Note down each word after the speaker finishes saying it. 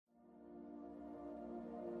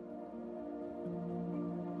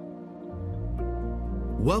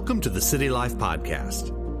Welcome to the City Life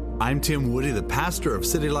Podcast. I'm Tim Woody, the pastor of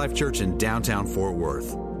City Life Church in downtown Fort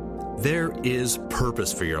Worth. There is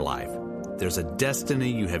purpose for your life. There's a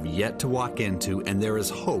destiny you have yet to walk into, and there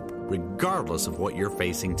is hope regardless of what you're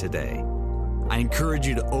facing today. I encourage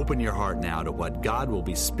you to open your heart now to what God will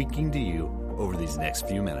be speaking to you over these next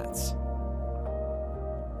few minutes.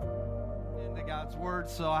 God's Word.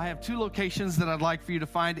 So I have two locations that I'd like for you to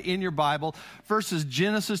find in your Bible. First is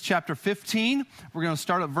Genesis chapter 15. We're going to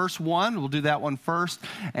start at verse 1. We'll do that one first.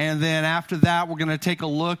 And then after that, we're going to take a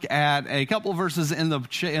look at a couple of verses in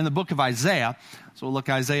the book of Isaiah. So we'll look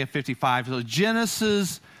at Isaiah 55. So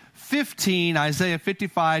Genesis 15, Isaiah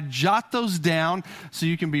 55, jot those down so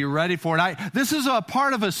you can be ready for it. This is a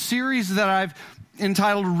part of a series that I've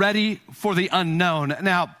entitled Ready for the Unknown.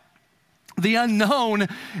 Now, the unknown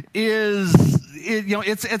is,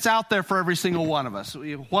 it's out there for every single one of us.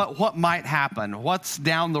 What might happen? What's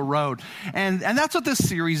down the road? And that's what this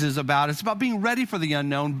series is about. It's about being ready for the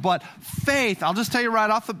unknown. But faith, I'll just tell you right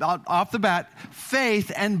off the bat,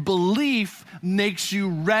 faith and belief makes you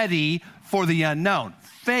ready for the unknown.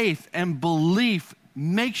 Faith and belief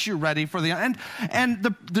makes you ready for the and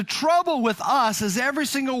the trouble with us is every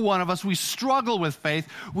single one of us, we struggle with faith,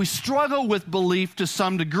 we struggle with belief to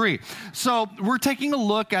some degree. So we're taking a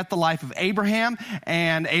look at the life of Abraham,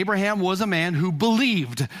 and Abraham was a man who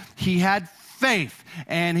believed. He had faith,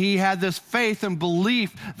 and he had this faith and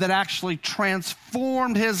belief that actually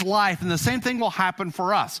transformed his life, and the same thing will happen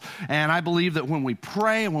for us. And I believe that when we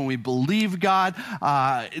pray and when we believe God,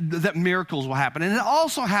 that miracles will happen. And it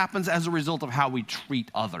also happens as a result of how we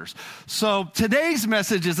treat others. So today's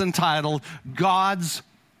message is entitled God's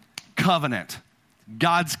Covenant.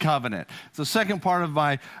 God's Covenant. It's the second part of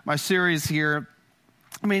my series here.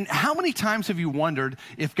 I mean, how many times have you wondered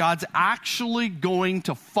if God's actually going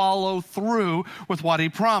to follow through with what he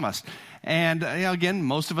promised? And again,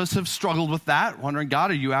 most of us have struggled with that, wondering,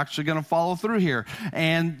 God, are you actually going to follow through here?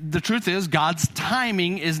 And the truth is, God's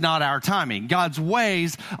timing is not our timing. God's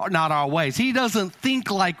ways are not our ways. He doesn't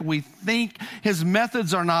think like we think. His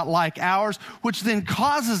methods are not like ours, which then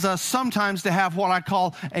causes us sometimes to have what I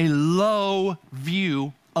call a low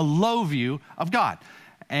view of God.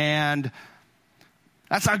 And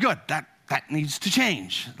that's not good. That needs to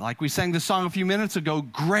change. Like we sang this song a few minutes ago,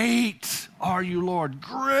 great are you, Lord.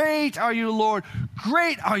 Great are you, Lord.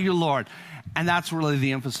 Great are you, Lord. And that's really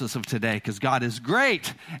the emphasis of today, because God is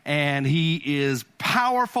great, and he is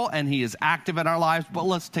powerful, and he is active in our lives. But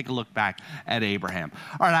let's take a look back at Abraham.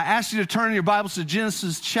 All right, I asked you to turn your Bibles to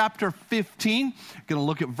Genesis chapter 15. I'm going to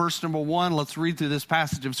look at verse number 1. Let's read through this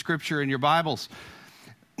passage of Scripture in your Bibles.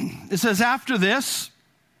 It says, after this,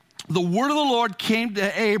 the word of the Lord came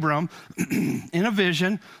to Abram in a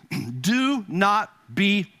vision. Do not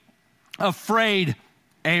be afraid,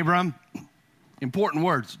 Abram. Important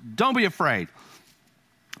words. Don't be afraid.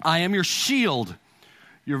 I am your shield,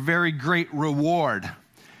 your very great reward.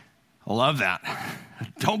 I love that.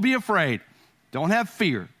 Don't be afraid. Don't have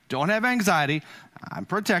fear. Don't have anxiety. I'm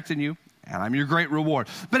protecting you, and I'm your great reward.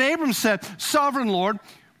 But Abram said, Sovereign Lord,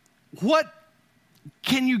 what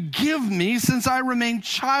can you give me, since I remain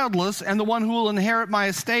childless, and the one who will inherit my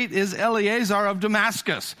estate is Eliezer of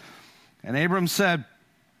Damascus? And Abram said,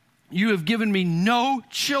 you have given me no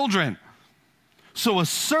children, so a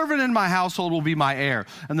servant in my household will be my heir.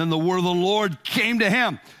 And then the word of the Lord came to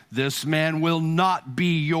him. This man will not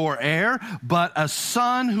be your heir, but a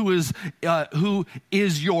son who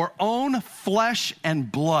is your own flesh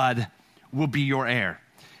and blood will be your heir.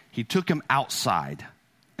 He took him outside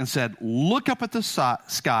and said, look up at the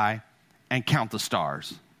sky and count the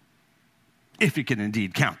stars, if you can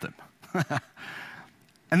indeed count them.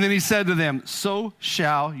 And then he said to them, so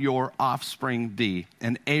shall your offspring be.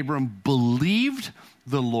 And Abram believed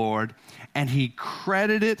the Lord, and he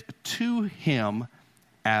credited to him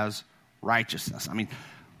as righteousness. I mean,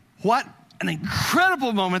 what an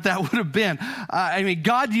incredible moment that would have been.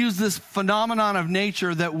 God used this phenomenon of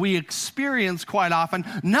nature that we experience quite often,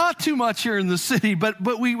 not too much here in the city, but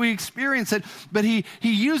we experience it. But he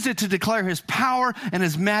used it to declare his power and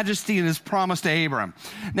his majesty and his promise to Abram.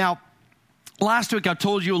 Now, last week I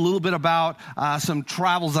told you a little bit about some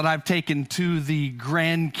travels that I've taken to the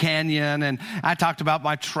Grand Canyon, and I talked about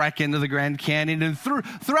my trek into the Grand Canyon. And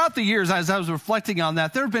throughout the years, as I was reflecting on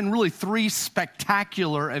that, there have been really three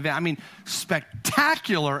spectacular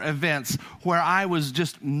events where I was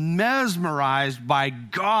just mesmerized by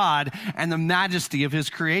God and the majesty of his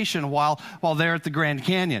creation while there at the Grand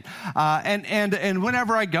Canyon. And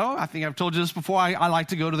whenever I go, I think I've told you this before, I like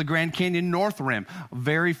to go to the Grand Canyon North Rim.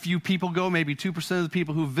 Very few people go, maybe maybe 2% of the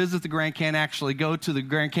people who visit the Grand Canyon actually go to the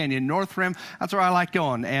Grand Canyon North Rim. That's where I like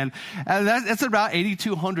going. And that's about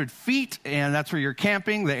 8,200 feet, and that's where you're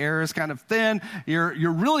camping. The air is kind of thin. You're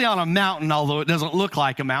really on a mountain, although it doesn't look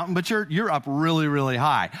like a mountain, but you're up really, really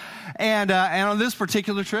high. And on this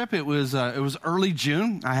particular trip, it was early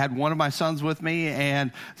June. I had one of my sons with me,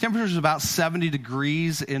 and the temperature was about 70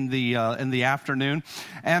 degrees in the afternoon.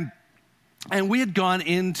 And we had gone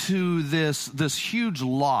into this huge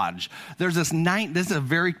lodge. There's this is a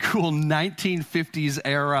very cool 1950s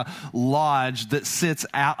era lodge that sits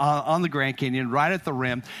out on the Grand Canyon, right at the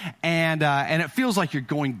rim, and it feels like you're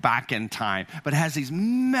going back in time. But it has these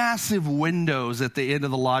massive windows at the end of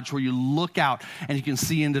the lodge where you look out and you can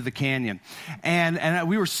see into the canyon. And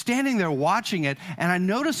we were standing there watching it, and I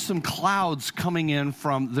noticed some clouds coming in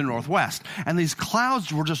from the northwest, and these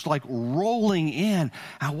clouds were just like rolling in.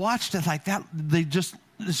 I watched it like that. It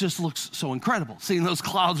just looks so incredible, seeing those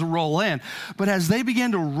clouds roll in. But as they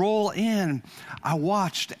began to roll in, I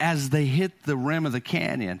watched as they hit the rim of the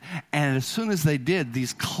canyon. And as soon as they did,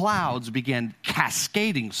 these clouds began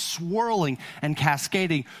cascading, swirling and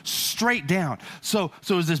cascading straight down. So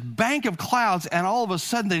it was this bank of clouds, and all of a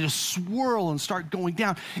sudden they just swirl and start going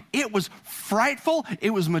down. It was frightful.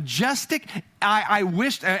 It was majestic. I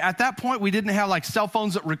wished at that point we didn't have like cell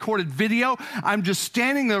phones that recorded video. I'm just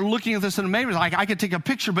standing there looking at this in amazement. Like I could take a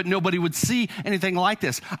picture, but nobody would see anything like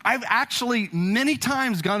this. I've actually many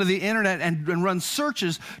times gone to the internet and run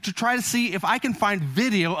searches to try to see if I can find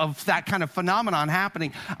video of that kind of phenomenon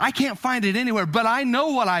happening. I can't find it anywhere, but I know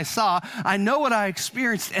what I saw. I know what I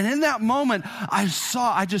experienced. And in that moment, I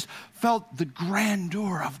just felt the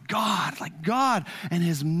grandeur of God, like God and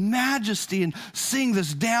his majesty, and seeing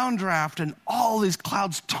this downdraft and all these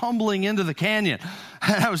clouds tumbling into the canyon.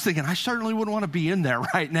 And I was thinking, I certainly wouldn't want to be in there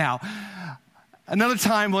right now. Another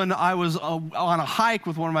time when I was on a hike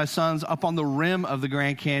with one of my sons up on the rim of the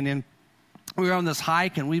Grand Canyon, we were on this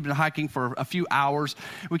hike, and we'd been hiking for a few hours.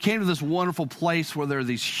 We came to this wonderful place where there are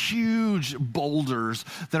these huge boulders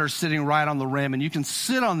that are sitting right on the rim, and you can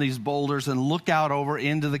sit on these boulders and look out over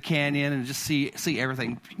into the canyon and just see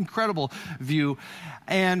everything. Incredible view.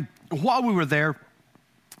 And while we were there,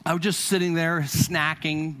 I was just sitting there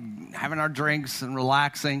snacking, having our drinks and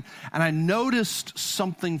relaxing, and I noticed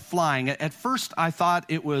something flying. At first, I thought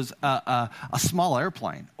it was a small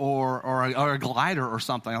airplane or a glider or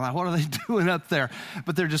something. I'm like, what are they doing up there?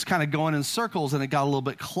 But they're just kind of going in circles, and it got a little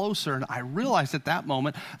bit closer, and I realized at that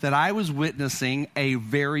moment that I was witnessing a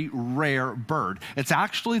very rare bird. It's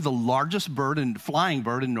actually the largest flying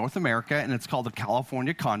bird in North America, and it's called the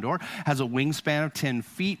California condor. It has a wingspan of 10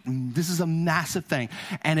 feet. This is a massive thing.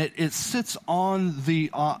 And it sits on the,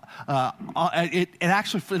 it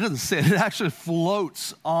actually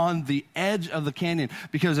floats on the edge of the canyon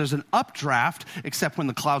because there's an updraft, except when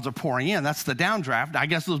the clouds are pouring in. That's the downdraft. I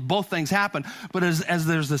guess both things happen. But as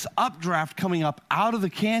there's this updraft coming up out of the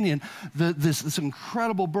canyon, this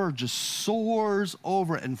incredible bird just soars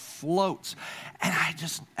over and floats. And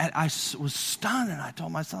I was stunned, and I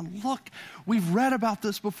told my son, look, we've read about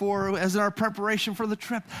this before as in our preparation for the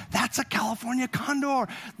trip. That's a California condor.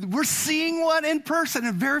 We're seeing one in person,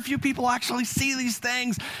 and very few people actually see these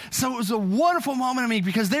things. So it was a wonderful moment to me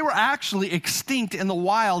because they were actually extinct in the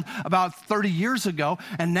wild about 30 years ago,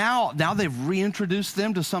 and now they've reintroduced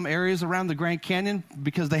them to some areas around the Grand Canyon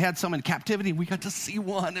because they had some in captivity. We got to see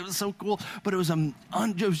one. It was so cool, but it was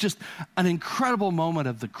just an incredible moment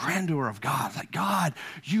of the grandeur of God. Like, God,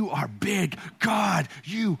 you are big. God,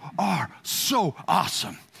 you are so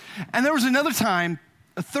awesome. And there was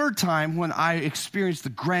a third time when I experienced the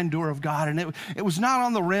grandeur of God, and it was not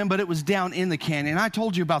on the rim, but it was down in the canyon. I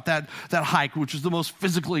told you about that hike, which was the most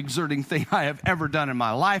physically exerting thing I have ever done in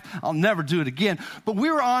my life. I'll never do it again. But we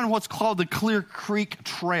were on what's called the Clear Creek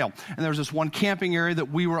Trail, and there was this one camping area that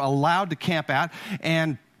we were allowed to camp at,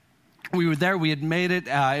 and we were there. We had made it.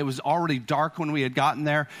 It was already dark when we had gotten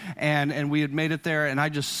there, and we had made it there. And I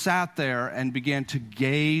just sat there and began to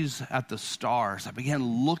gaze at the stars. I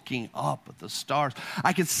began looking up at the stars.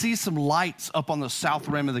 I could see some lights up on the south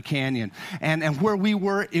rim of the canyon. And where we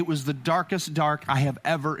were, it was the darkest dark I have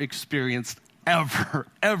ever experienced.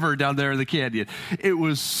 Ever down there in the canyon. It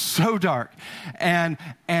was so dark. And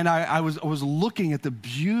I was looking at the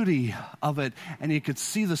beauty of it, and you could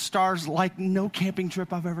see the stars like no camping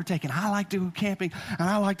trip I've ever taken. I like to go camping, and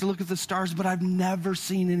I like to look at the stars, but I've never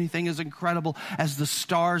seen anything as incredible as the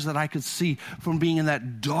stars that I could see from being in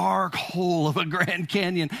that dark hole of a Grand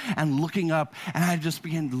Canyon and looking up. And I just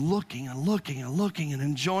began looking and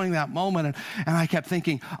enjoying that moment. And I kept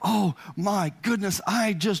thinking, oh my goodness,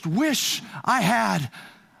 I just wish I had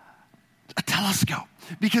a telescope.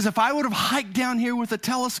 Because if I would have hiked down here with a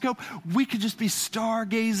telescope, we could just be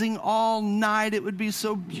stargazing all night. It would be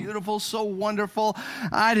so beautiful, so wonderful.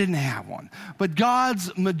 I didn't have one. But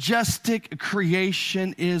God's majestic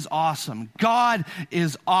creation is awesome. God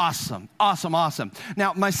is awesome. Awesome, awesome.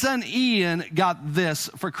 Now, my son Ian got this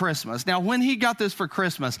for Christmas. Now, when he got this for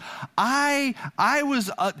Christmas, I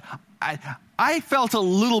felt a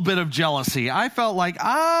little bit of jealousy. I felt like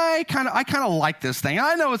I kind of like this thing.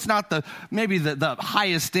 I know it's not maybe the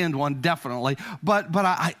highest end one, definitely, but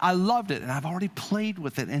I loved it, and I've already played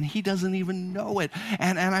with it, and he doesn't even know it.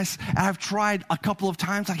 And I've tried a couple of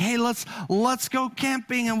times, like, hey, let's go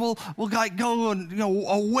camping, and we'll like go and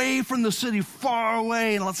away from the city, far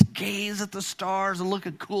away, and let's gaze at the stars and look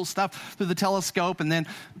at cool stuff through the telescope. And then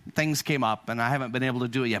things came up, and I haven't been able to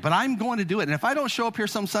do it yet. But I'm going to do it, and if I don't show up here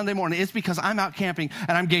some Sunday morning, it's because I'm out camping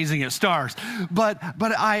and I'm gazing at stars. But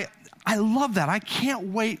I love that. I can't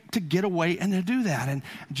wait to get away and to do that and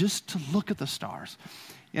just to look at the stars.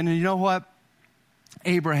 And you know what?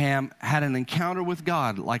 Abraham had an encounter with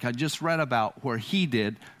God, like I just read about, where he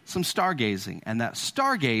did some stargazing, and that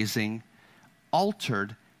stargazing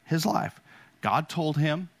altered his life. God told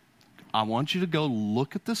him, I want you to go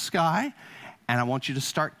look at the sky, and I want you to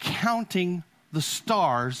start counting the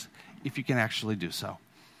stars if you can actually do so.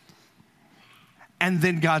 And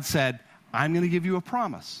then God said, I'm going to give you a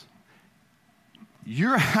promise.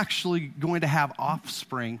 You're actually going to have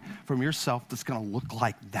offspring from yourself that's going to look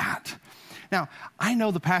like that. Now, I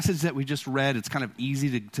know the passage that we just read, it's kind of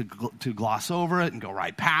easy to gloss over it and go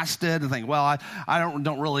right past it and think, well, I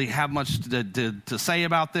don't really have much to say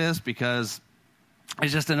about this because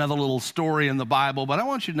it's just another little story in the Bible. But I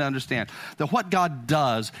want you to understand that what God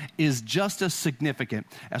does is just as significant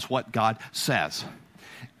as what God says.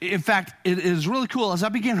 In fact, it is really cool. As I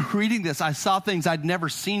began reading this, I saw things I'd never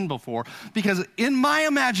seen before. Because in my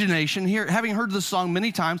imagination, here, having heard this song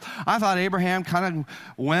many times, I thought Abraham kind of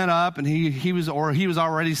went up and he was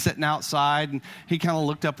already sitting outside, and he kind of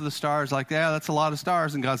looked up at the stars like, yeah, that's a lot of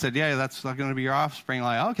stars. And God said, yeah, that's going to be your offspring.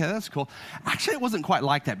 Like, okay, that's cool. Actually, it wasn't quite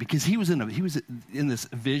like that, because he was in this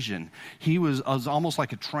vision. It was almost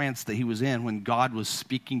like a trance that he was in when God was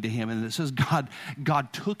speaking to him. And it says God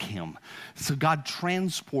took him. So God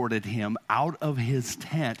transported him out of his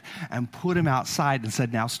tent and put him outside and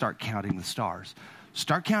said, now start counting the stars.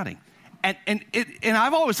 Start counting. And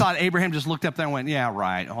I've always thought Abraham just looked up there and went, yeah,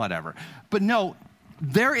 right, whatever. But no,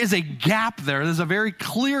 there is a gap there. There's a very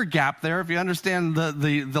clear gap there. If you understand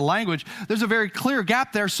the language, there's a very clear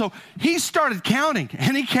gap there. So he started counting,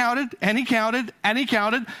 and he counted, and he counted, and he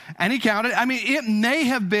counted, and he counted. I mean, it may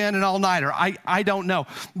have been an all-nighter. I don't know.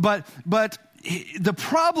 But the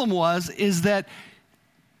problem is that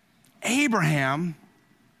Abraham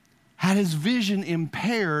had his vision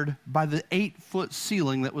impaired by the 8-foot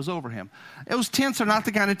ceiling that was over him. Those tents are not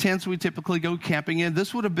the kind of tents we typically go camping in.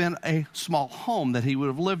 This would have been a small home that he would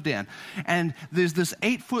have lived in. And there's this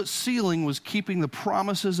 8-foot ceiling was keeping the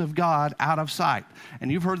promises of God out of sight.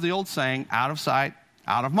 And you've heard the old saying, out of sight,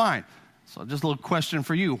 out of mind. So just a little question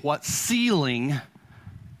for you. What ceiling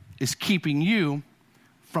is keeping you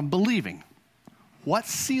from believing? What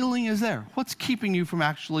ceiling is there? What's keeping you from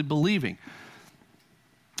actually believing?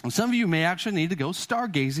 And some of you may actually need to go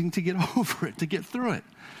stargazing to get over it, to get through it.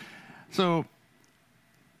 So,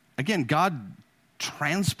 again, God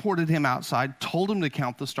transported him outside, told him to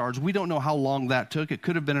count the stars. We don't know how long that took. It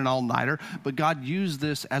could have been an all-nighter, but God used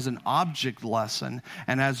this as an object lesson.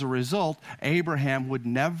 And as a result, Abraham would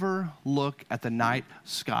never look at the night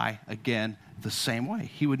sky again the same way.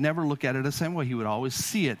 He would never look at it the same way. He would always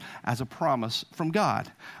see it as a promise from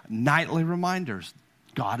God. Nightly reminders.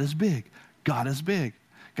 God is big. God is big.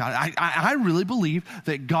 God, I really believe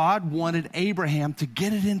that God wanted Abraham to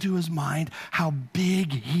get it into his mind how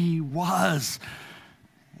big he was.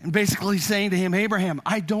 And basically saying to him, Abraham,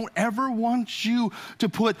 I don't ever want you to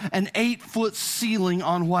put an 8-foot ceiling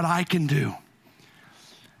on what I can do.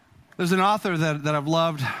 There's an author that I've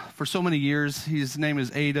loved for so many years. His name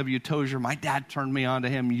is A.W. Tozer. My dad turned me on to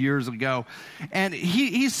him years ago. And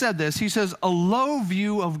he said this. He says, a low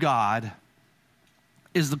view of God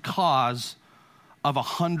is the cause of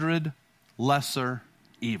 100 lesser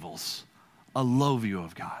evils. A low view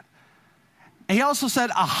of God. And he also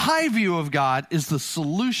said a high view of God is the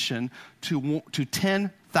solution to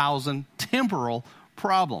 10,000 temporal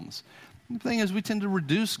problems. The thing is, we tend to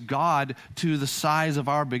reduce God to the size of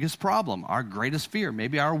our biggest problem, our greatest fear,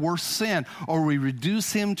 maybe our worst sin, or we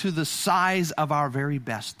reduce him to the size of our very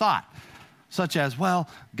best thought, such as, well,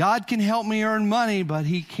 God can help me earn money, but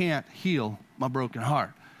he can't heal my broken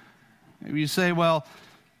heart. Maybe you say, well,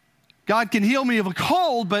 God can heal me of a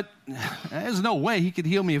cold, but there's no way he could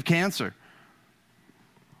heal me of cancer.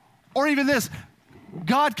 Or even this,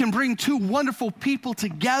 God can bring two wonderful people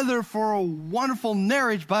together for a wonderful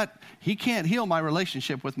marriage, but he can't heal my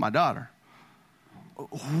relationship with my daughter.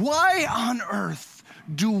 Why on earth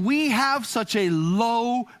do we have such a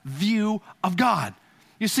low view of God?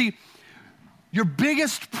 You see, your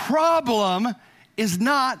biggest problem is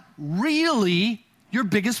not really your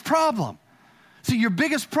biggest problem. See, your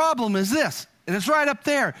biggest problem is this, and it's right up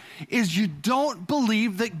there, is you don't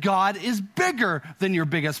believe that God is bigger than your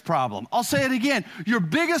biggest problem. I'll say it again. Your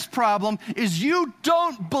biggest problem is you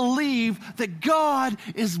don't believe that God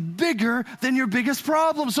is bigger than your biggest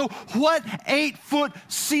problem. So what 8-foot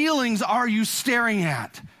ceilings are you staring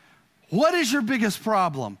at? What is your biggest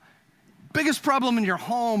problem? Biggest problem in your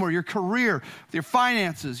home or your career, with your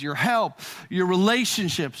finances, your health, your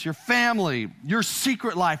relationships, your family, your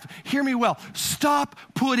secret life. Hear me well. Stop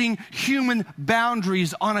putting human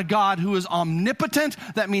boundaries on a God who is omnipotent.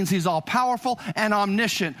 That means he's all powerful, and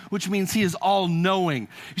omniscient, which means he is all knowing.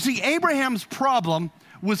 You see, Abraham's problem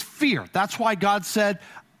was fear. That's why God said,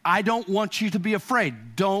 I don't want you to be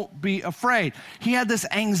afraid. Don't be afraid. He had this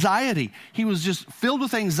anxiety. He was just filled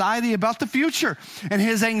with anxiety about the future. And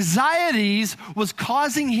his anxieties was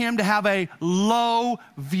causing him to have a low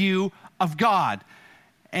view of God.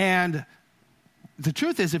 And the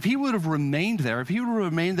truth is, if he would have remained there,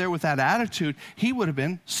 with that attitude, he would have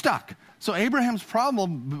been stuck. So Abraham's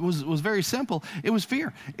problem was very simple. It was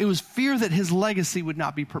fear. It was fear that his legacy would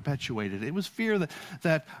not be perpetuated. It was fear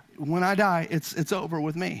that when I die, it's over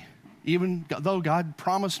with me. Even though God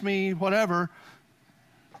promised me whatever,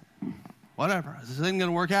 this isn't going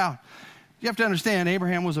to work out. You have to understand,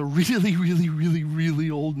 Abraham was a really, really, really,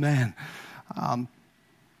 really old man.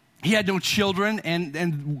 He had no children,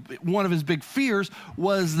 and one of his big fears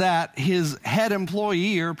was that his head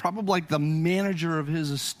employee, or probably like the manager of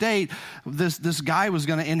his estate, this guy was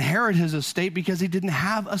going to inherit his estate because he didn't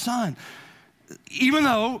have a son. Even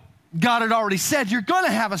though God had already said, you're going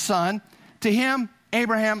to have a son, to him,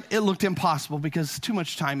 Abraham, it looked impossible because too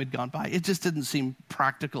much time had gone by. It just didn't seem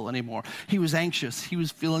practical anymore. He was anxious. He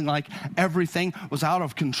was feeling like everything was out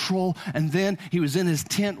of control. And then he was in his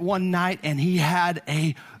tent one night and he had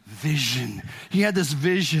a vision. He had this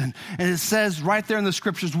vision. And it says right there in the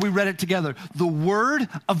scriptures, we read it together, the word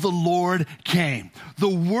of the Lord came. The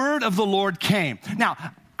word of the Lord came. Now,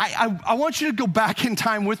 I want you to go back in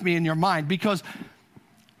time with me in your mind, because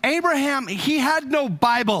Abraham, he had no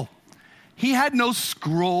Bible. He had no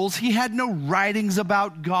scrolls. He had no writings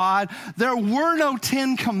about God. There were no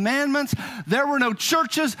 10 commandments. There were no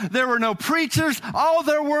churches. There were no preachers. All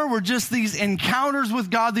there were just these encounters with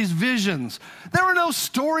God, these visions. There were no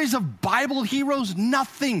stories of Bible heroes,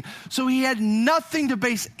 nothing. So he had nothing to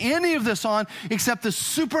base any of this on except the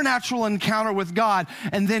supernatural encounter with God.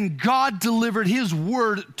 And then God delivered his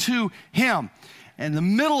word to him. In the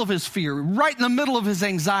middle of his fear, right in the middle of his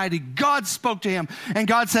anxiety, God spoke to him. And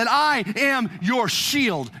God said, I am your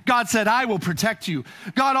shield. God said, I will protect you.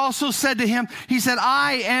 God also said to him, he said,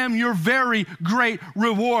 I am your very great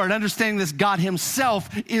reward. Understanding this, God himself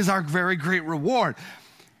is our very great reward.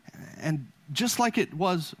 And just like it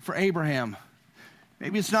was for Abraham,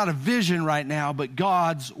 maybe it's not a vision right now, but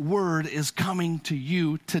God's word is coming to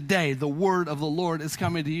you today. The word of the Lord is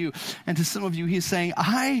coming to you. And to some of you, he's saying,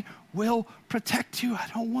 I will protect you. I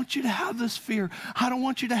don't want you to have this fear. I don't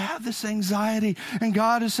want you to have this anxiety. And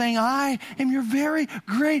God is saying, I am your very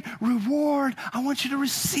great reward. I want you to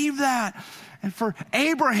receive that. And for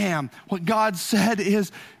Abraham, what God said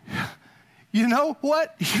is, you know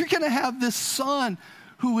what? You're going to have this son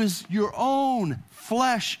who is your own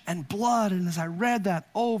flesh and blood. And as I read that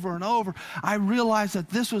over and over, I realized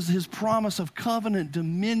that this was his promise of covenant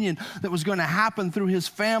dominion that was going to happen through his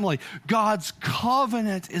family. God's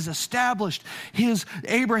covenant is established.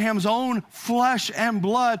 Abraham's own flesh and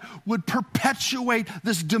blood would perpetuate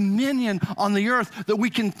this dominion on the earth that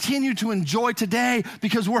we continue to enjoy today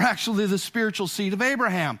because we're actually the spiritual seed of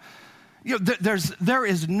Abraham. You know, there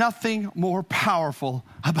is nothing more powerful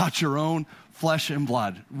about your own flesh and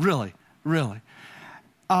blood. Really, really.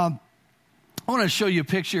 I want to show you a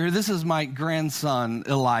picture here. This is my grandson,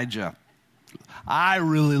 Elijah. I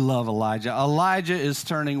really love Elijah. Elijah is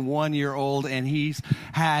turning 1 year old, and he's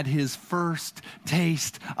had his first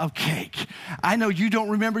taste of cake. I know you don't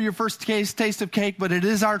remember your first taste of cake, but it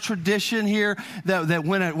is our tradition here that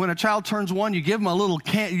when a child turns 1, you give them you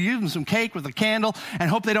give them some cake with a candle and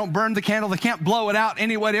hope they don't burn the candle. They can't blow it out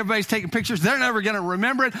anyway. Everybody's taking pictures. They're never going to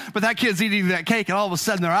remember it, but that kid's eating that cake, and all of a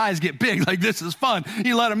sudden their eyes get big, like this is fun.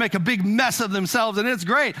 You let them make a big mess of themselves, and it's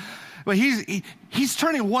great. But he's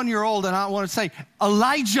turning 1 year old, and I want to say,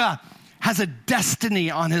 Elijah has a destiny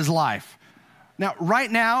on his life. Now, right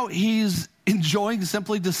now, he's enjoying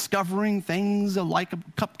simply discovering things like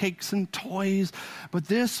cupcakes and toys. But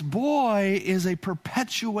this boy is a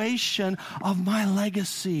perpetuation of my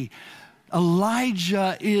legacy.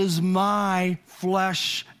 Elijah is my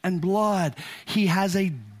flesh and blood. He has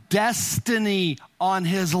a destiny on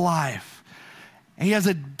his life. He has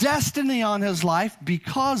a destiny on his life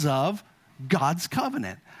because of God's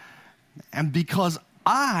covenant. And because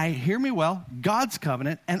hear me well, God's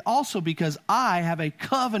covenant, and also because I have a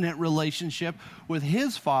covenant relationship with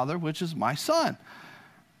his father, which is my son.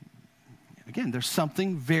 Again, there's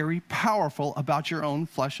something very powerful about your own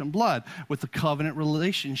flesh and blood with the covenant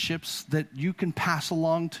relationships that you can pass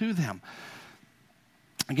along to them.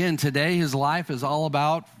 Again, today his life is all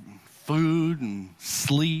about food and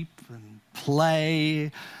sleep and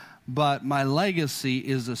play, but my legacy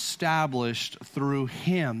is established through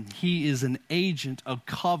him. He is an agent of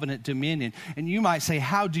covenant dominion. And you might say,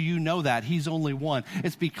 how do you know that? He's only one.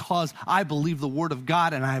 It's because I believe the word of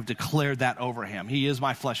God and I have declared that over him. He is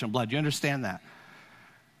my flesh and blood. You understand that?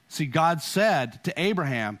 See, God said to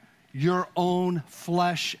Abraham, your own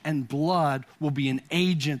flesh and blood will be an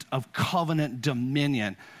agent of covenant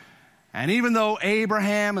dominion. And even though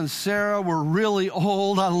Abraham and Sarah were really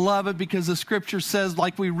old, I love it because the scripture says,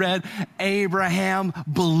 like we read, Abraham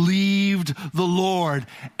believed the Lord.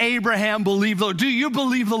 Abraham believed the Lord. Do you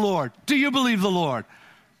believe the Lord? Do you believe the Lord?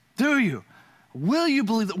 Do you? Will you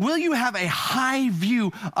believe? Will you have a high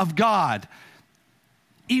view of God?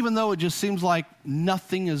 Even though it just seems like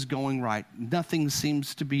nothing is going right. Nothing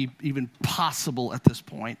seems to be even possible at this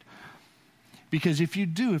point. Because if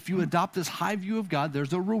you adopt this high view of God,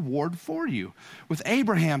 there's a reward for you. With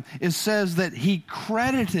Abraham, it says that he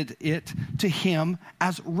credited it to him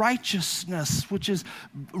as righteousness, which is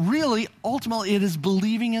really, ultimately, it is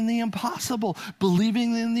believing in the impossible.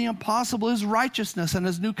 Believing in the impossible is righteousness. And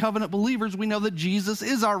as New Covenant believers, we know that Jesus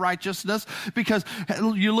is our righteousness because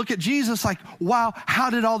you look at Jesus like, wow, how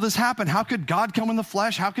did all this happen? How could God come in the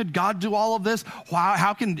flesh? How could God do all of this? Wow,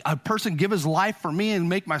 how can a person give his life for me and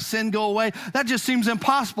make my sin go away? That just seems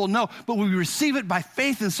impossible. No, but we receive it by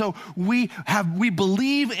faith, and so we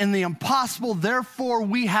believe in the impossible. Therefore,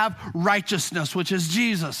 we have righteousness, which is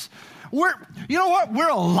Jesus. You know what?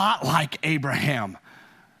 We're a lot like Abraham.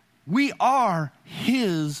 We are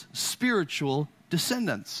his spiritual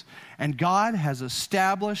descendants, and God has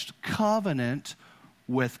established covenant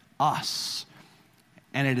with us,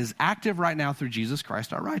 and it is active right now through Jesus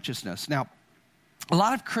Christ, our righteousness. Now, a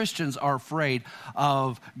lot of Christians are afraid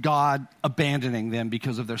of God abandoning them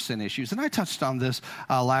because of their sin issues. And I touched on this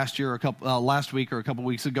last week or a couple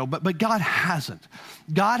weeks ago, but God hasn't.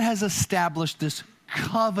 God has established this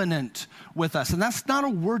covenant with us. And that's not a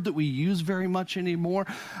word that we use very much anymore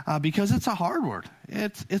because it's a hard word.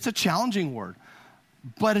 It's a challenging word.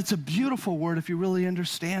 But it's a beautiful word if you really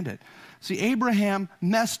understand it. See, Abraham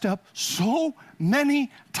messed up so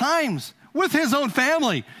many times with his own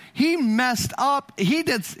family. He messed up. He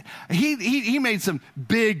made some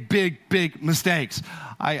big mistakes.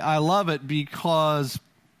 I love it because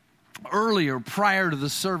earlier, prior to the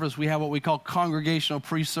service, we have what we call congregational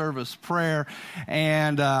pre-service prayer.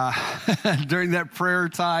 And during that prayer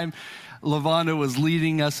time, LaVonda was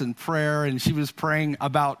leading us in prayer, and she was praying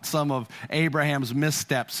about some of Abraham's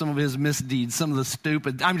missteps, some of his misdeeds, some of the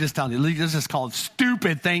stupid, I'm just telling you, let's just call it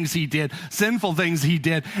stupid things he did, sinful things he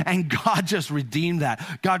did, and God just redeemed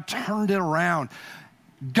that. God turned it around.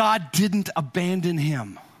 God didn't abandon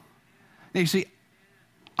him. Now, you see,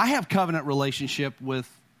 I have covenant relationship with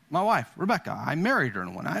my wife, Rebecca. I married her,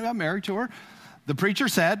 and when I got married to her, the preacher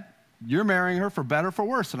said, you're marrying her for better or for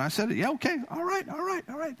worse. And I said, yeah, okay, all right.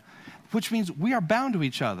 Which means we are bound to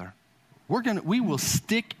each other. We will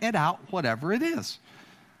stick it out, whatever it is.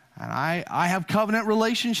 And I have covenant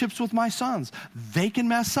relationships with my sons. They can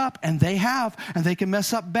mess up, and they can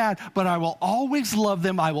mess up bad, but I will always love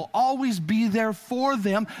them. I will always be there for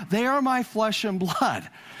them. They are my flesh and blood.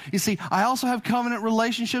 You see, I also have covenant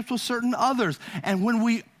relationships with certain others. And when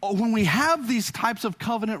we have these types of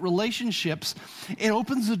covenant relationships, it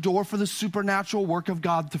opens the door for the supernatural work of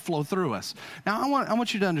God to flow through us. Now, I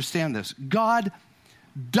want you to understand this. God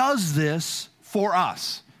does this for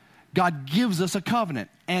us. God gives us a covenant,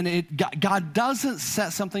 and God doesn't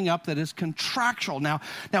set something up that is contractual. Now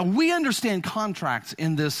we understand contracts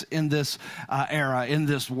in this era, in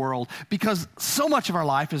this world, because so much of our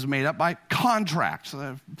life is made up by contracts.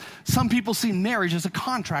 Some people see marriage as a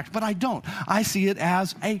contract, but I don't. I see it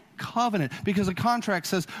as a covenant, because a contract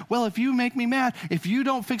says, well, if you make me mad, if you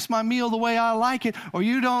don't fix my meal the way I like it, or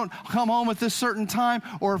you don't come home at this certain time,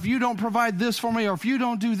 or if you don't provide this for me, or if you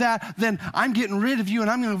don't do that, then I'm getting rid of you, and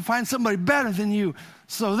I'm going to find somebody better than you.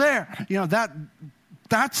 So there, that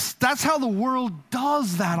That's how the world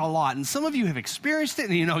does that a lot. And some of you have experienced it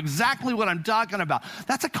and you know exactly what I'm talking about.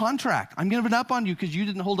 That's a contract. I'm giving up on you because you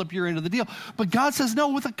didn't hold up your end of the deal. But God says, no,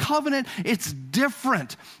 with a covenant, it's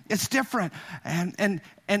different. It's different. And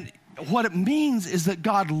what it means is that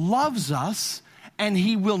God loves us and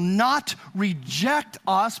he will not reject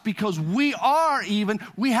us because we have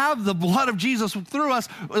the blood of Jesus through us.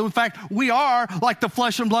 In fact, we are like the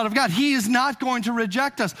flesh and blood of God. He is not going to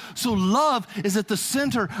reject us. So love is at the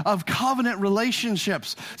center of covenant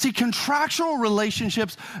relationships. See, contractual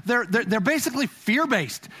relationships, they're basically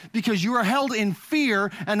fear-based because you are held in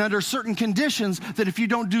fear and under certain conditions that if you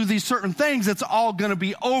don't do these certain things, it's all going to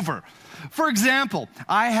be over. For example,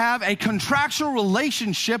 I have a contractual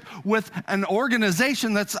relationship with an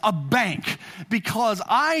organization that's a bank because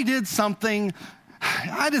I did something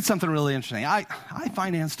really interesting. I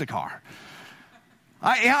financed a car.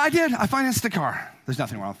 I did. I financed a car. There's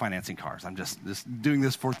nothing wrong with financing cars. I'm just doing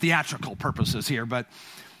this for theatrical purposes here, but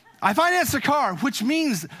I financed a car, which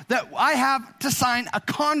means that I have to sign a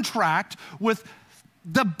contract with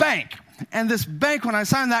the bank. And this bank, when I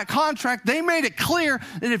signed that contract, they made it clear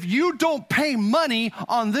that if you don't pay money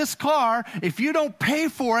on this car, if you don't pay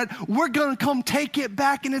for it, we're going to come take it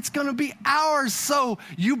back and it's going to be ours. So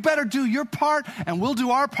you better do your part and we'll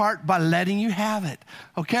do our part by letting you have it.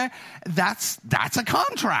 Okay? That's a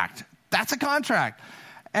contract. That's a contract.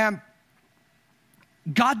 And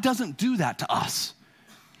God doesn't do that to us.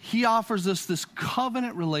 He offers us this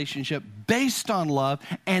covenant relationship based on love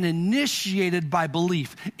and initiated by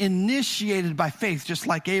belief, initiated by faith, just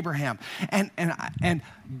like Abraham. And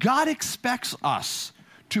God expects us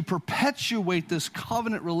to perpetuate this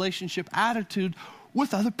covenant relationship attitude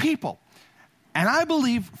with other people. And I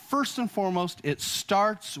believe, first and foremost, it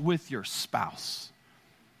starts with your spouse.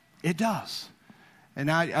 It does. And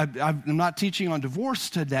I'm not teaching on divorce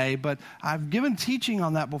today, but I've given teaching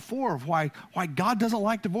on that before of why God doesn't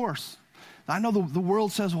like divorce. I know the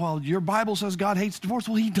world says, well, your Bible says God hates divorce.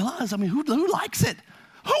 Well, he does. I mean, who likes it?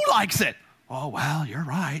 Who likes it? Oh, well, you're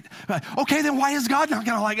right. Okay, then why is God not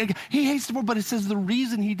going to like it? He hates divorce, but it says the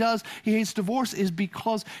reason he hates divorce is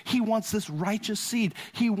because he wants this righteous seed.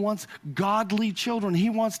 He wants godly children. He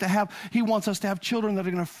wants us to have children that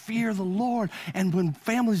are going to fear the Lord. And when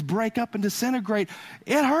families break up and disintegrate,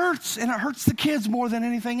 it hurts, and it hurts the kids more than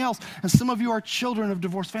anything else. And some of you are children of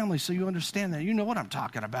divorced families, so you understand that. You know what I'm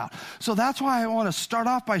talking about. So that's why I want to start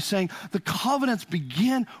off by saying the covenants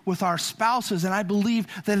begin with our spouses, and I believe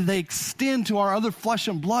that they extend to our other flesh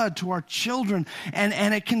and blood, to our children,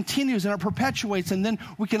 and it continues and it perpetuates. And then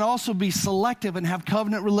we can also be selective and have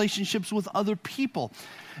covenant relationships with other people,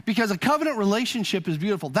 because a covenant relationship is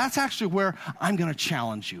beautiful. That's actually where I'm going to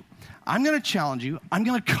challenge you. I'm going to challenge you. I'm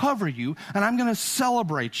going to cover you, and I'm going to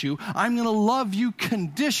celebrate you. I'm going to love you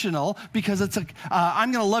conditional because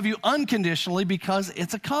I'm going to love you unconditionally because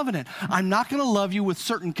it's a covenant. I'm not going to love you with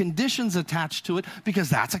certain conditions attached to it because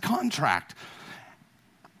that's a contract.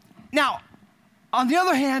 Now, on the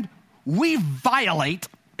other hand,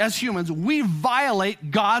 as humans, we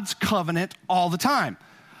violate God's covenant all the time.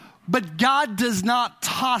 But God does not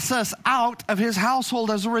toss us out of his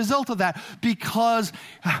household as a result of that, because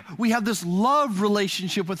we have this love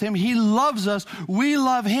relationship with him. He loves us. We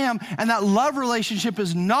love him. And that love relationship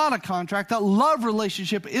is not a contract. That love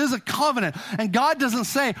relationship is a covenant. And God doesn't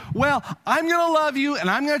say, well, I'm going to love you and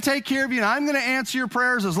I'm going to take care of you and I'm going to answer your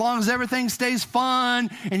prayers as long as everything stays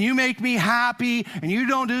fun and you make me happy and you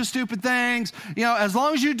don't do stupid things. You know, as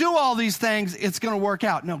long as you do all these things, it's going to work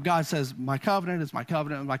out. No, God says, my covenant is my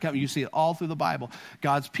covenant, my covenant. You see it all through the Bible.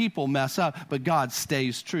 God's people mess up, but God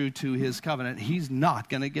stays true to his covenant. He's not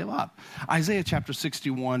going to give up. Isaiah chapter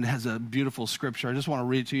 61 has a beautiful scripture. I just want to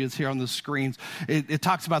read it to you. It's here on the screens. It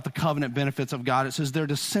talks about the covenant benefits of God. It says, their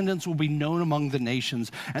descendants will be known among the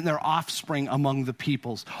nations and their offspring among the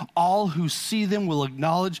peoples. All who see them will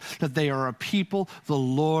acknowledge that they are a people the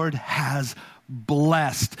Lord has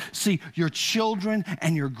blessed. See, your children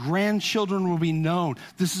and your grandchildren will be known.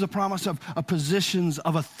 This is a promise of positions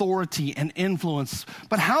of authority and influence.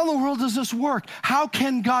 But how in the world does this work? How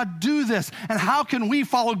can God do this? And how can we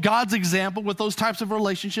follow God's example with those types of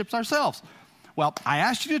relationships ourselves? Well, I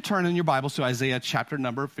asked you to turn in your Bibles to Isaiah chapter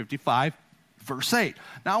number 55, verse 8.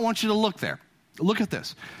 Now I want you to look there. Look at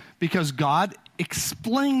this, because God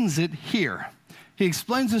explains it here. He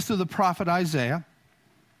explains this through the prophet Isaiah.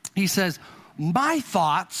 He says, my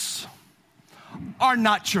thoughts are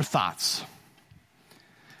not your thoughts.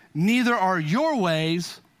 Neither are your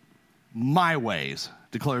ways my ways,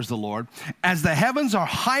 declares the Lord. As the heavens are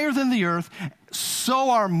higher than the earth,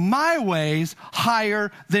 so are my ways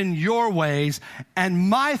higher than your ways, and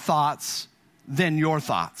my thoughts than your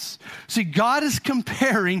thoughts. See, God is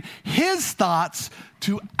comparing his thoughts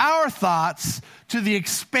to our thoughts to the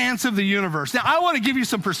expanse of the universe. Now, I want to give you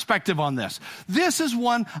some perspective on this. This is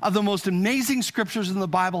one of the most amazing scriptures in the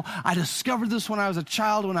Bible. I discovered this when I was a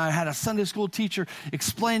child, when I had a Sunday school teacher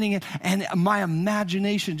explaining it, and my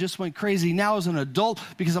imagination just went crazy. Now as an adult,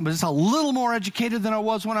 because I'm just a little more educated than I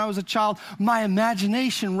was when I was a child, my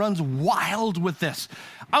imagination runs wild with this.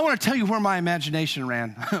 I want to tell you where my imagination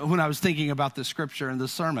ran when I was thinking about this scripture and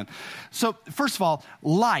this sermon. So, first of all,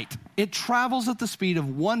 light. It travels at the speed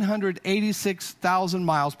of 186,000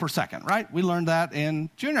 miles per second, right? We learned that in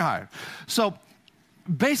junior high. So,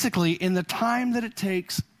 basically, in the time that it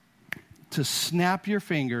takes to snap your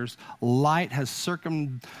fingers, light has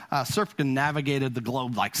circumnavigated the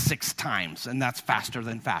globe like 6 times, and that's faster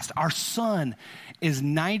than fast. Our sun is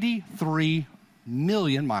 93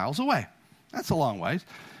 million miles away. That's a long ways.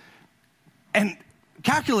 And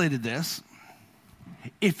calculated this,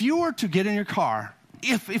 if you were to get in your car,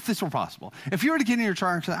 if this were possible, if you were to get in your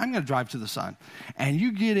car and say, I'm going to drive to the sun, and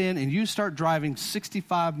you get in and you start driving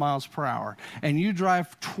 65 miles per hour, and you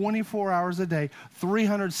drive 24 hours a day,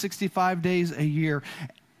 365 days a year,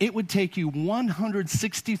 it would take you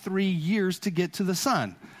 163 years to get to the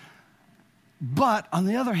sun. But on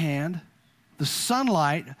the other hand, the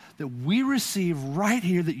sunlight that we receive right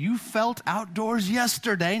here that you felt outdoors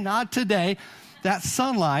yesterday, not today, that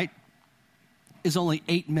sunlight is only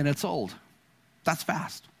 8 minutes old. That's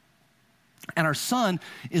fast. And our sun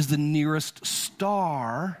is the nearest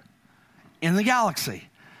star in the galaxy.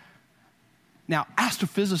 Now,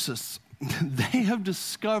 astrophysicists, they have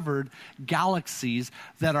discovered galaxies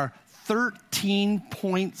that are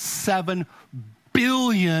 13.7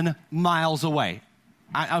 billion miles away.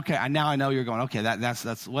 Now I know you're going, okay,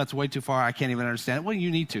 that's way too far. I can't even understand it. Well,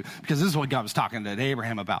 you need to, because this is what God was talking to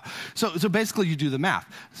Abraham about. So basically you do the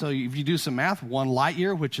math. So if you do some math, 1 light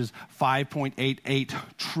year, which is 5.88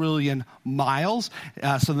 trillion miles.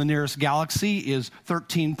 So the nearest galaxy is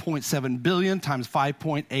 13.7 billion times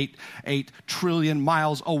 5.88 trillion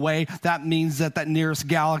miles away. That means that nearest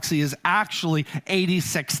galaxy is actually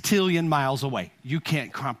 86 sextillion miles away. You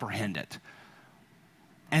can't comprehend it.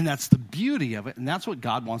 And that's the beauty of it, and that's what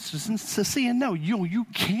God wants us to see. And no, you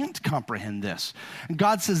can't comprehend this. And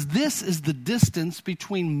God says, this is the distance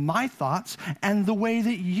between my thoughts and the way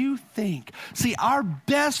that you think. See, our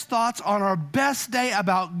best thoughts on our best day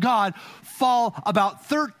about God fall about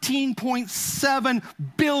 13.7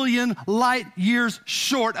 billion light years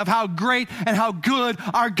short of how great and how good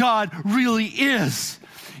our God really is.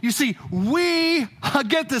 You see, we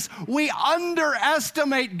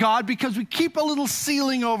underestimate God because we keep a little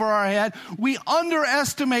ceiling over our head. We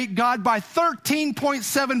underestimate God by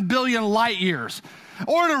 13.7 billion light years.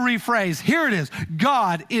 Or to rephrase, here it is.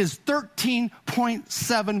 God is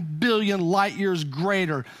 13.7 billion light years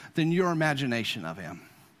greater than your imagination of him.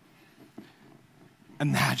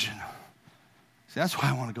 Imagine. See, that's why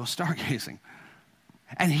I want to go stargazing.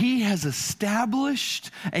 And he has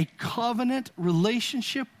established a covenant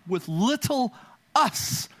relationship with little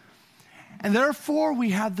us. And therefore, we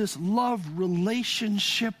have this love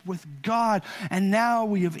relationship with God. And now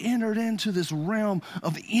we have entered into this realm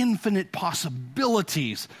of infinite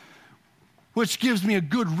possibilities, which gives me a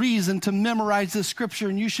good reason to memorize this scripture,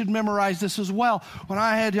 and you should memorize this as well. When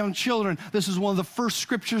I had young children, this is one of the first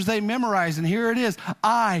scriptures they memorized, and here it is.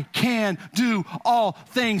 I can do all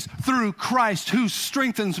things through Christ who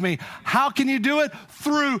strengthens me. How can you do it?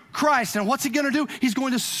 Through Christ. And what's he going to do? He's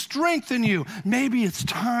going to strengthen you. Maybe it's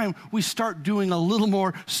time we start doing a little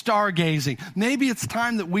more stargazing. Maybe it's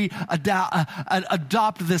time that we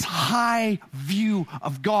adopt this high view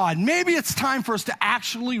of God. Maybe it's time for us to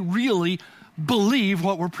actually really believe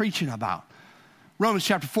what we're preaching about. Romans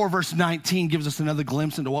chapter 4, verse 19 gives us another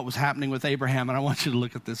glimpse into what was happening with Abraham, and I want you to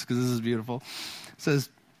look at this because this is beautiful. It says,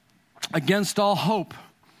 against all hope,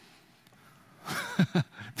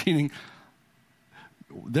 meaning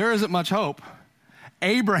there isn't much hope,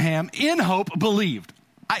 Abraham in hope believed.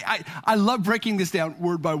 I love breaking this down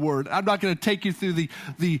word by word. I'm not going to take you through the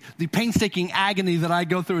painstaking agony that I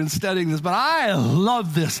go through in studying this, but I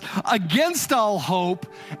love this. Against all hope,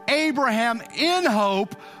 Abraham in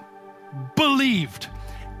hope believed.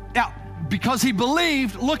 Now, because he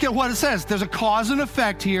believed, look at what it says. There's a cause and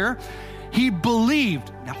effect here. He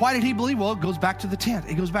believed. Now, why did he believe? Well, it goes back to the tent.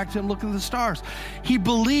 It goes back to him looking at the stars. He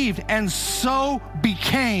believed and so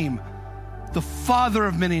became the father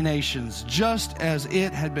of many nations, just as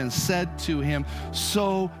it had been said to him,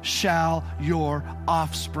 so shall your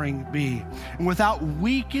offspring be. And without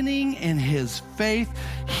weakening in his faith,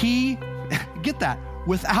 get that,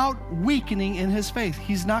 without weakening in his faith.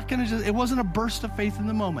 He's not going to it wasn't a burst of faith in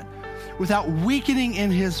the moment. without weakening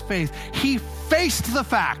in his faith. He faced the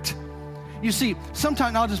fact. You see,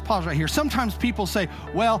 sometimes, I'll just pause right here. Sometimes people say,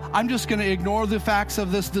 well, I'm just going to ignore the facts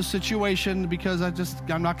of this situation because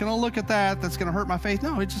I'm not going to look at that. That's going to hurt my faith.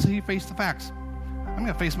 No, it's just he faced the facts. I'm going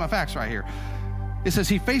to face my facts right here. It says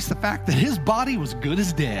he faced the fact that his body was good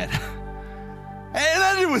as dead. And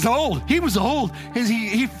then he was old. He was old.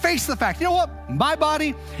 He faced the fact, you know what? My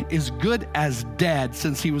body is good as dead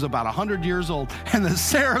since he was about 100 years old. And then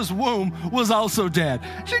Sarah's womb was also dead.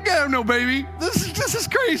 She can't have no baby. This is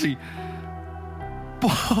crazy.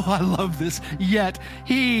 Oh, I love this. Yet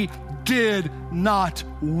he did not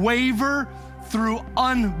waver through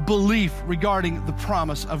unbelief regarding the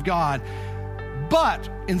promise of God. But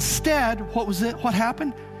instead, what was it? What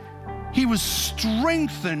happened? He was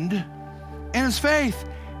strengthened in his faith.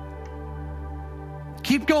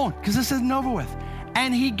 Keep going, because this isn't over with.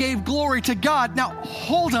 And he gave glory to God. Now,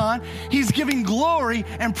 hold on. He's giving glory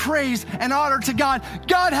and praise and honor to God.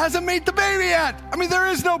 God hasn't made the baby yet. I mean, there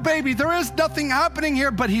is no baby. There is nothing happening here,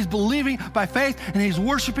 but he's believing by faith and he's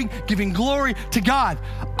worshiping, giving glory to God.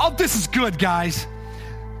 Oh, this is good, guys.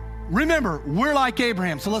 Remember, we're like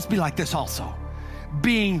Abraham, so let's be like this also.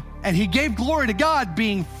 And he gave glory to God,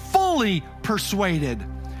 being fully persuaded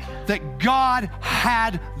that God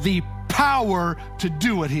had the power to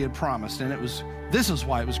do what he had promised. And this is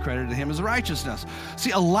why it was credited to him as righteousness.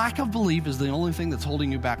 See, a lack of belief is the only thing that's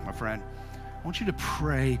holding you back, my friend. I want you to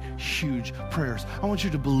pray huge prayers. I want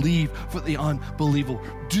you to believe for the unbelievable.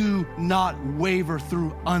 Do not waver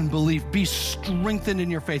through unbelief. Be strengthened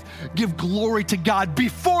in your faith. Give glory to God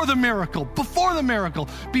before the miracle. Before the miracle.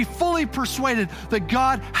 Be fully persuaded that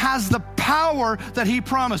God has the power that he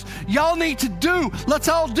promised. Y'all need to let's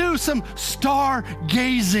all do some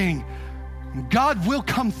stargazing. God will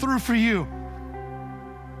come through for you.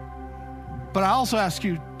 But I also ask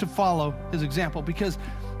you to follow his example, because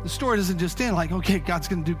the story doesn't just end like, okay, God's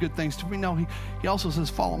going to do good things to me. No, he also says,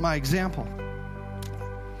 follow my example.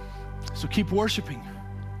 So keep worshiping.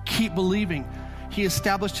 Keep believing. He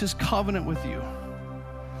established his covenant with you.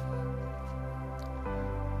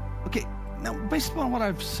 Okay, now based upon what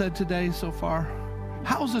I've said today so far,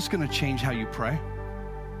 how is this going to change how you pray?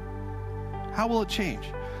 How will it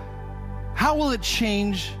change? How will it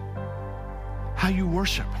change how you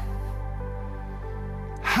worship?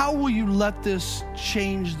 How will you let this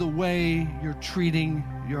change the way you're treating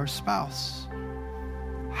your spouse?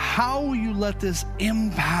 How will you let this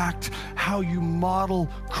impact how you model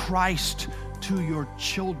Christ to your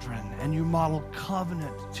children and you model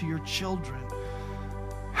covenant to your children?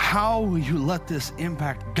 How will you let this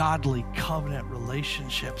impact godly covenant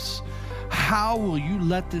relationships? How will you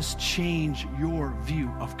let this change your view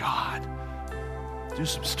of God? Do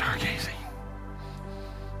some stargazing.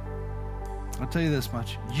 I'll tell you this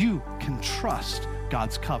much. You can trust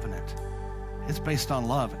God's covenant. It's based on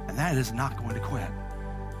love, and that is not going to quit.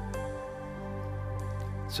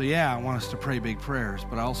 So yeah, I want us to pray big prayers,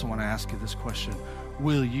 but I also want to ask you this question.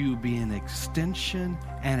 Will you be an extension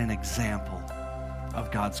and an example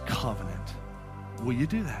of God's covenant? Will you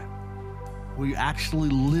do that? Will you actually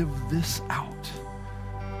live this out?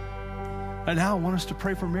 And now I want us to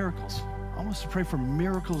pray for miracles. I want us to pray for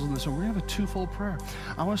miracles in this. So we're going to have a twofold prayer.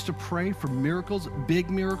 I want us to pray for miracles, big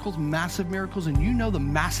miracles, massive miracles, and you know the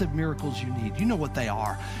massive miracles you need. You know what they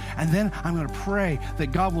are. And then I'm going to pray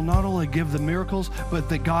that God will not only give the miracles, but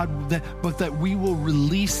that we will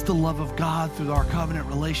release the love of God through our covenant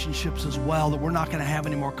relationships as well, that we're not going to have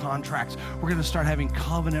any more contracts. We're going to start having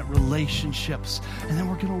covenant relationships, and then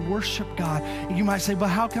we're going to worship God. And you might say, but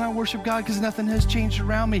how can I worship God? Because nothing has changed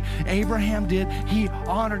around me. Abraham did. He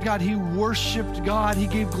honored God. He worshipped God. He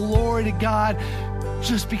gave glory to God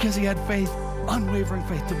just because he had faith, unwavering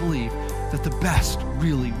faith to believe that the best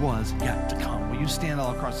really was yet to come. Will you stand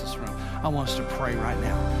all across this room? I want us to pray right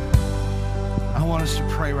now. I want us to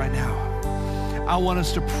pray right now. I want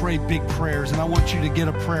us to pray big prayers, and I want you to get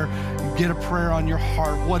a prayer on your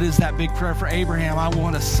heart. What is that big prayer for Abraham? I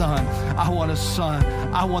want a son. I want a son.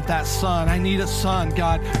 I want that son. I need a son.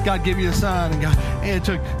 God, give me a son. And it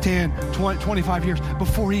took 10, 20, 25 years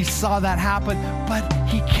before he saw that happen, but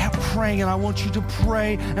he kept praying, and I want you to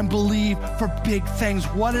pray and believe for big things.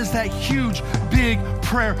 What is that huge, big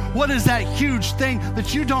prayer? What is that huge thing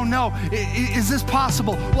that you don't know? Is this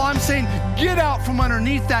possible? Well, I'm saying get out from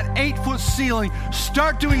underneath that 8-foot ceiling.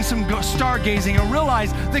 Start doing some stargazing and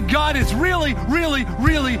realize that God is really, really,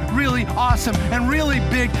 really, really awesome and really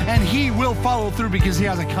big, and he will follow through because he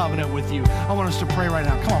has a covenant with you. I want us to pray right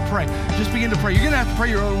now. Come on, pray. Just begin to pray. You're going to have to pray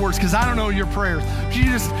your own words because I don't know your prayers.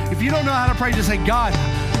 If you don't know how to pray, just say, God,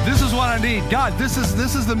 this is what I need. God, this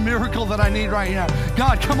is the miracle that I need right now.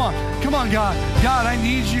 God, come on, God. God, I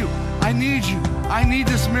need you. I need you. I need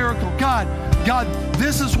this miracle. God,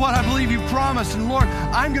 this is what I believe you promised. And Lord,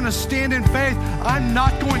 I'm going to stand in faith. I'm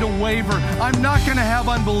not going to waver. I'm not going to have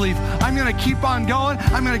unbelief. I'm going to keep on going.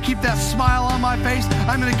 I'm going to keep that smile on my face.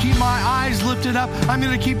 I'm going to keep my eyes lifted up. I'm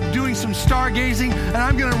going to keep doing some stargazing. And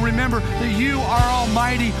I'm going to remember that you are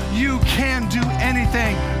almighty. You can do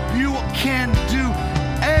anything. You can do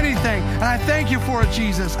anything. And I thank you for it,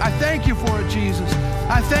 Jesus. I thank you for it, Jesus.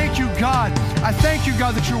 I thank you, God. I thank you,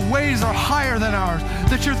 God, that your ways are higher than ours,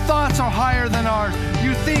 that your thoughts are higher than ours.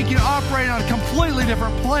 You think and operate on a completely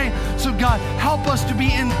different plane. So, God, help us to be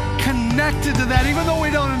connected to that, even though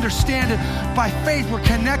we don't understand it. By faith, we're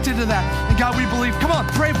connected to that. And God, we believe. Come on,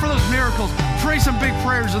 pray for those miracles. Pray some big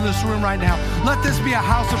prayers in this room right now. Let this be a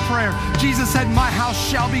house of prayer. Jesus said, my house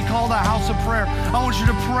shall be called a house of prayer. I want you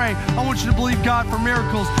to pray. I want you to believe God for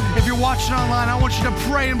miracles. If you're watching online, I want you to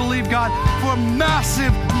pray and believe God for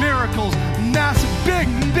massive miracles. Massive, big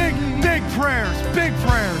prayers. Big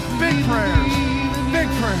prayers. Big prayers. Big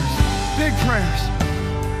prayers. Big prayers.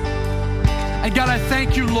 And God, I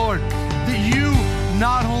thank you, Lord, that you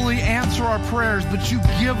not only answer our prayers, but you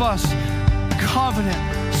give us covenant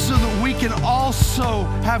so that we can also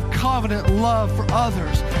have covenant love for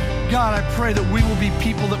others. God, I pray that we will be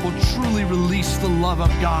people that will truly release the love of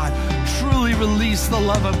God. Truly release the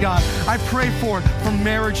love of God. I pray for it for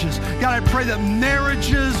marriages. God, I pray that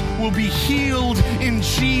marriages will be healed in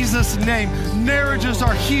Jesus' name. Marriages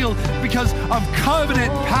are healed because of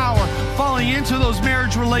covenant power falling into those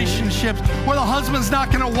marriage relationships where the husband's not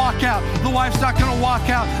going to walk out, the wife's not going to walk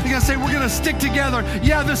out. They're going to say, we're going to stick together.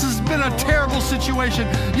 Yeah, this has been a terrible situation.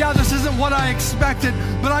 Yeah, this isn't what I expected,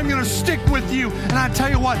 but I'm going to stick with you. And I tell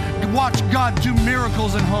you what, watch God do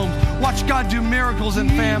miracles in homes. Watch God do miracles in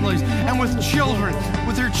families and with children.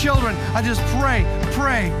 With your children, I just pray.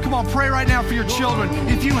 Come on, pray right now for your children.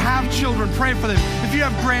 If you have children, pray for them. If you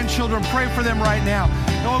have grandchildren, pray for them right now.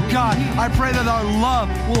 Oh God, I pray that our love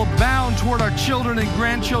will abound toward our children and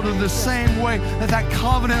grandchildren the same way that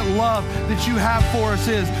covenant love that you have for us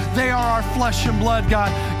is. They are our flesh and blood,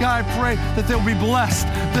 God. God, I pray that they'll be blessed,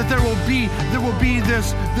 that there will be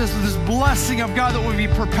this blessing of God that will be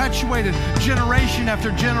perpetuated generation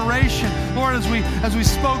after generation. Lord, as we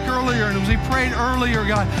spoke earlier and as we prayed earlier,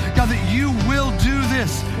 God, that you will do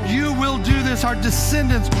this. You will do this. Our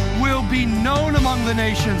descendants will be known among the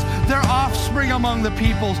nations, their offspring among the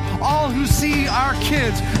peoples. All who see our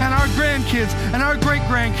kids and our grandkids and our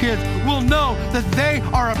great-grandkids will know that they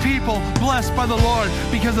are a people blessed by the Lord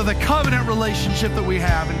because of the covenant relationship that we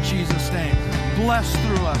have in Jesus' name. Bless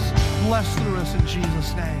through us. Bless through us in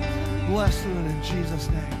Jesus' name. Bless through it in Jesus'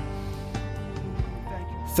 name.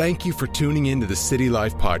 Thank you for tuning in to the City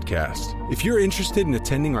Life Podcast. If you're interested in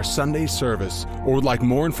attending our Sunday service or would like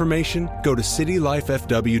more information, go to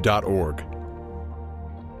citylifefw.org.